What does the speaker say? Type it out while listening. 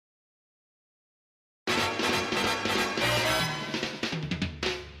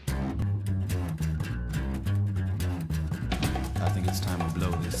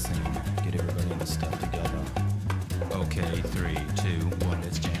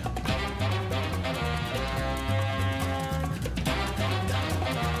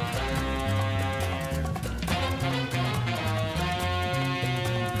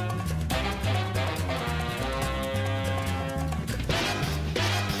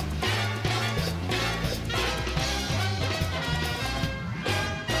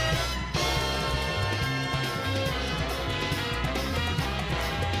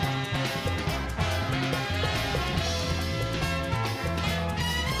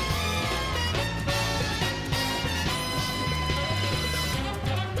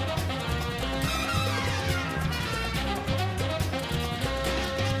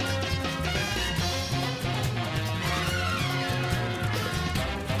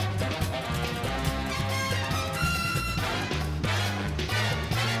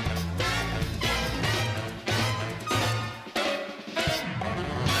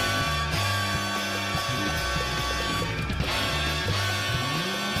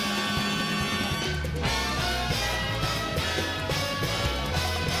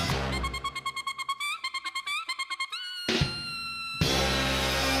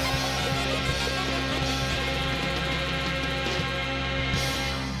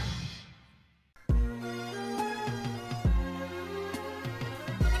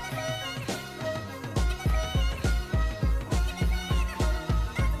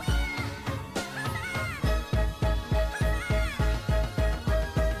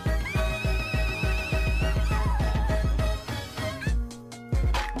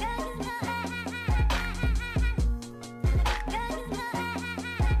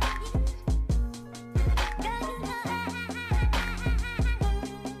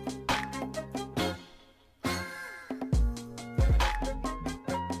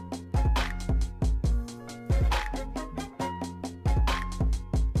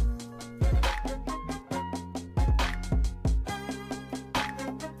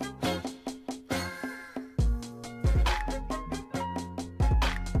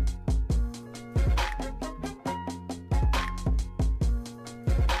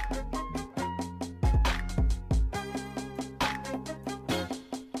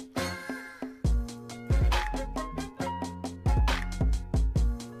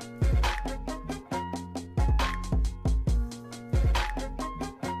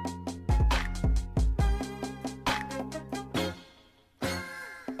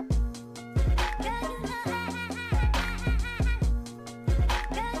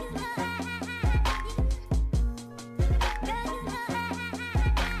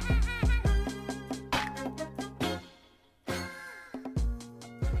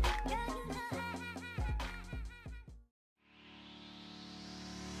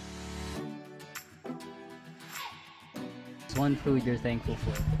What's one food you're thankful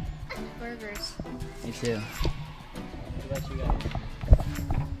for? Burgers. Me too. What about you guys?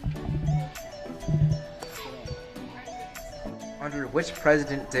 Under which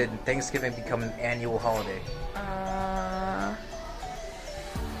president did Thanksgiving become an annual holiday? I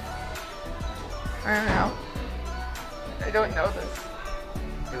don't know. I don't know this.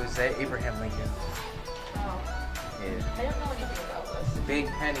 It was Abraham Lincoln. Oh. Yeah. I don't know anything about this. Big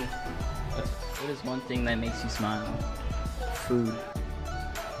penny. What is one thing that makes you smile? Food.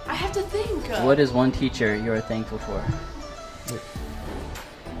 I have to think. What is one teacher you are thankful for?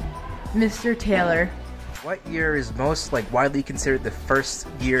 Mr. Taylor. What year is most widely considered the first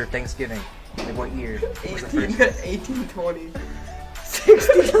year of Thanksgiving? Like what year was the first? 1820.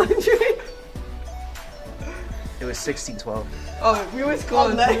 1600. It was 1612. Oh, we was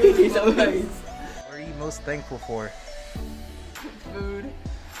close. Nice. What are you most thankful for? Food.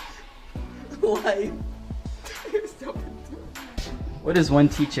 Life. What is one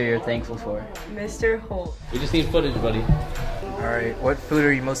teacher you're thankful for? Mr. Holt. We just need footage, buddy. Alright, what food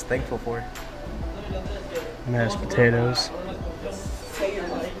are you most thankful for? Mashed potatoes.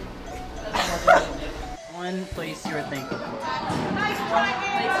 One place you are thankful for.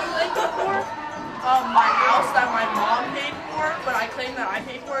 My house that my mom paid for, but I claim that I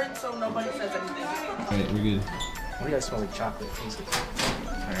paid for it, so nobody says anything. Alright, we're good. What do you guys smell like chocolate?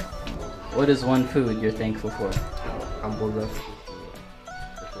 Alright. What is one food you're thankful for? Hamburger.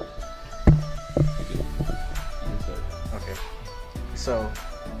 Okay. So,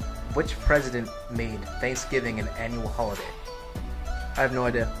 which president made Thanksgiving an annual holiday? I have no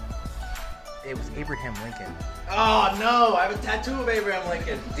idea. It was Abraham Lincoln. Oh no, I have a tattoo of Abraham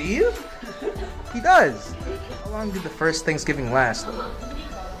Lincoln. Do you? He does. How long did the first Thanksgiving last?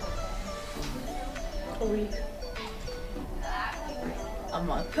 A week. A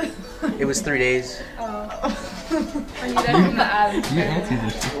month. It was 3 days. I need that from the Adams. You answered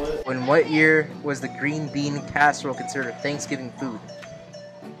this. In what year was the green bean casserole considered a Thanksgiving food?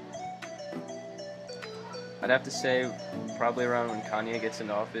 I'd have to say probably around when Kanye gets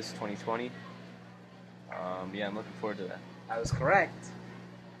into office, 2020. Yeah, I'm looking forward to that. I was correct.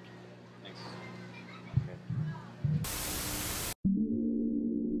 Thanks.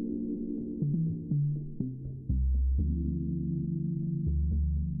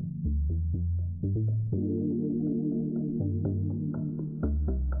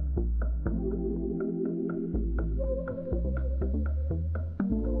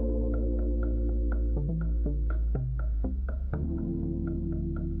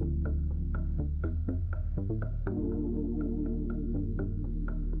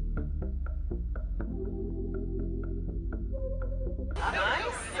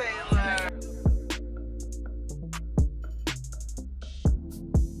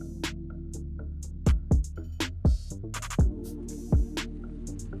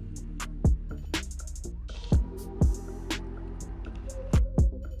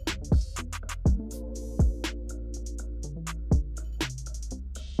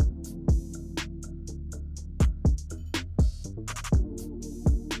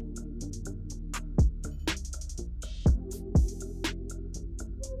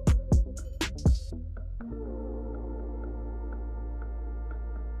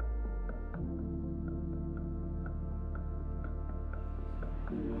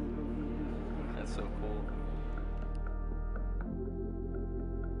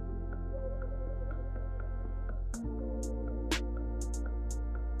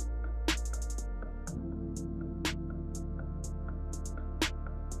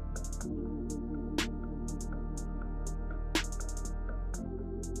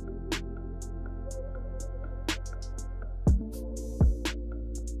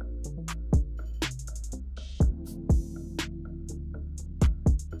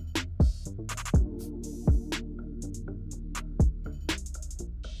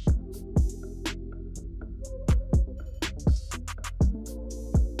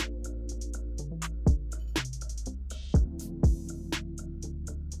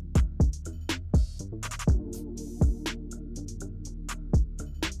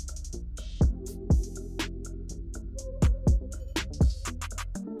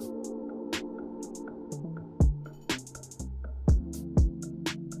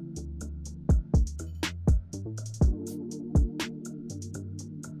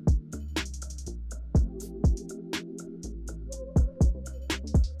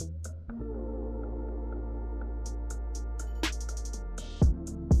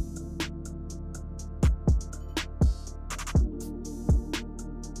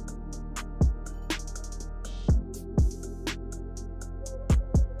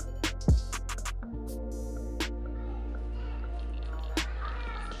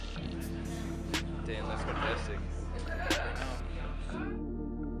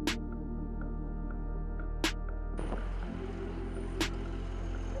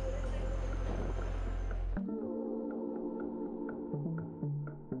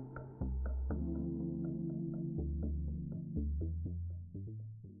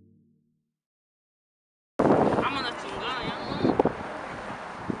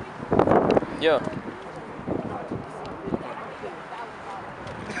 Yo.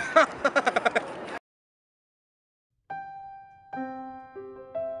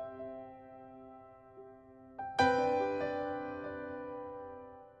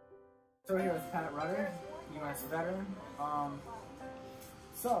 So here with Pat Rutter, U.S. veteran.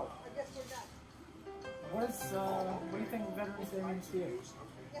 So, what do you think Veterans Day means to you?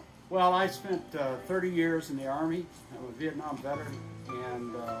 Well, I spent 30 years in the Army. I'm a Vietnam veteran,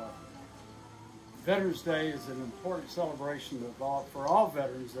 and Veterans Day is an important celebration for all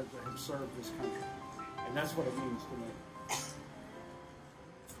veterans that have served this country, and that's what it means to me.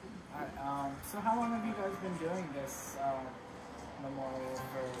 All right, so how long have you guys been doing this memorial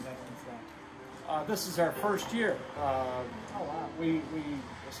for Veterans Day? This is our first year. Oh, wow. We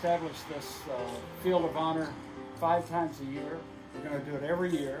established this Field of Honor 5 times a year. We're going to do it every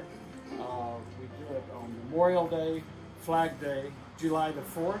year. We do it on Memorial Day, Flag Day, July the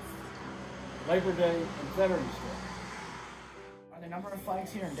 4th, Labor Day, and Veterans Day. Are the number of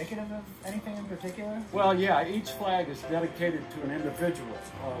flags here indicative of anything in particular? Well, yeah, each flag is dedicated to an individual.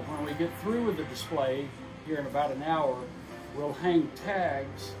 When we get through with the display here in about an hour, we'll hang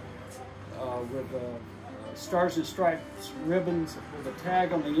tags with Stars and Stripes ribbons with a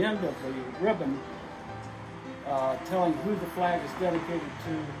tag on the end of the ribbon telling who the flag is dedicated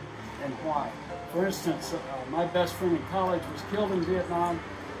to and why. For instance, my best friend in college was killed in Vietnam,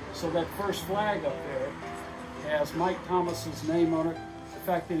 so that first flag up there has Mike Thomas's name on it, the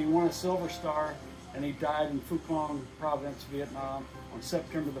fact that he won a Silver Star, and he died in Phu Quang Province, Vietnam on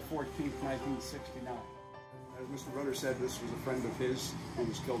September the 14th, 1969. As Mr. Rutter said, this was a friend of his who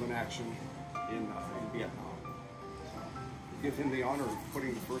was killed in action in Vietnam. So, give him the honor of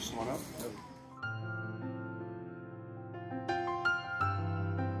putting the first one up.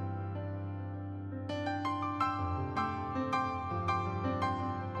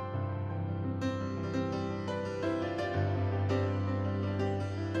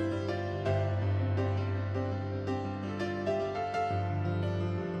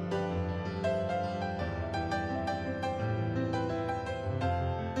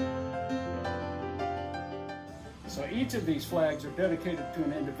 So each of these flags are dedicated to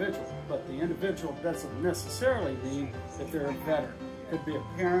an individual, but the individual doesn't necessarily mean that they're a veteran. It could be a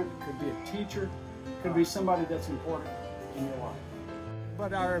parent, it could be a teacher, it could be somebody that's important in your life.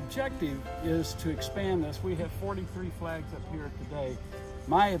 But our objective is to expand this. We have 43 flags up here today.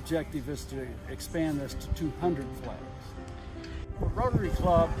 My objective is to expand this to 200 flags. The Rotary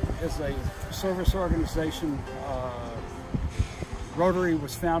Club is a service organization. Rotary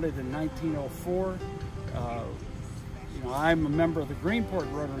was founded in 1904. I'm a member of the Greenport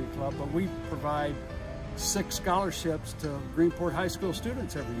Rotary Club, but we provide 6 scholarships to Greenport High School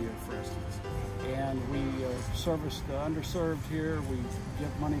students every year, for instance. And we service the underserved here. We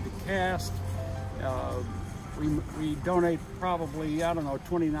give money to CAST. We donate probably, I don't know,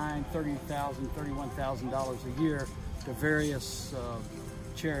 $29,000, $30,000, $31,000 a year to various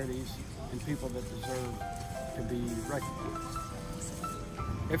charities and people that deserve to be recognized.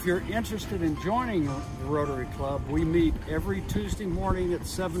 If you're interested in joining the Rotary Club, we meet every Tuesday morning at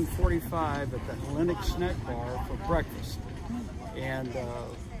 7:45 at the Hellenic Snack Bar for breakfast. And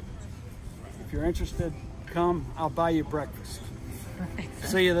if you're interested, come, I'll buy you breakfast.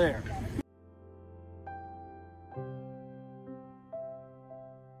 See you there.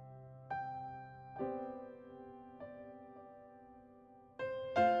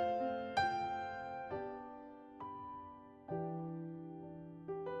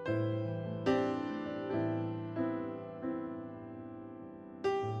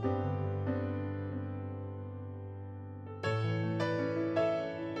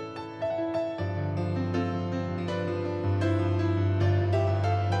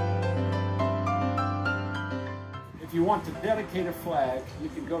 If you want to dedicate a flag, you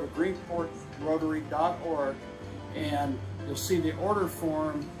can go to greenportrotary.org and you'll see the order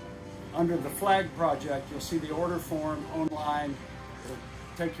form under the flag project. You'll see the order form online. It'll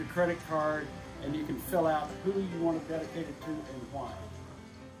take your credit card and you can fill out who you want to dedicate it to and why.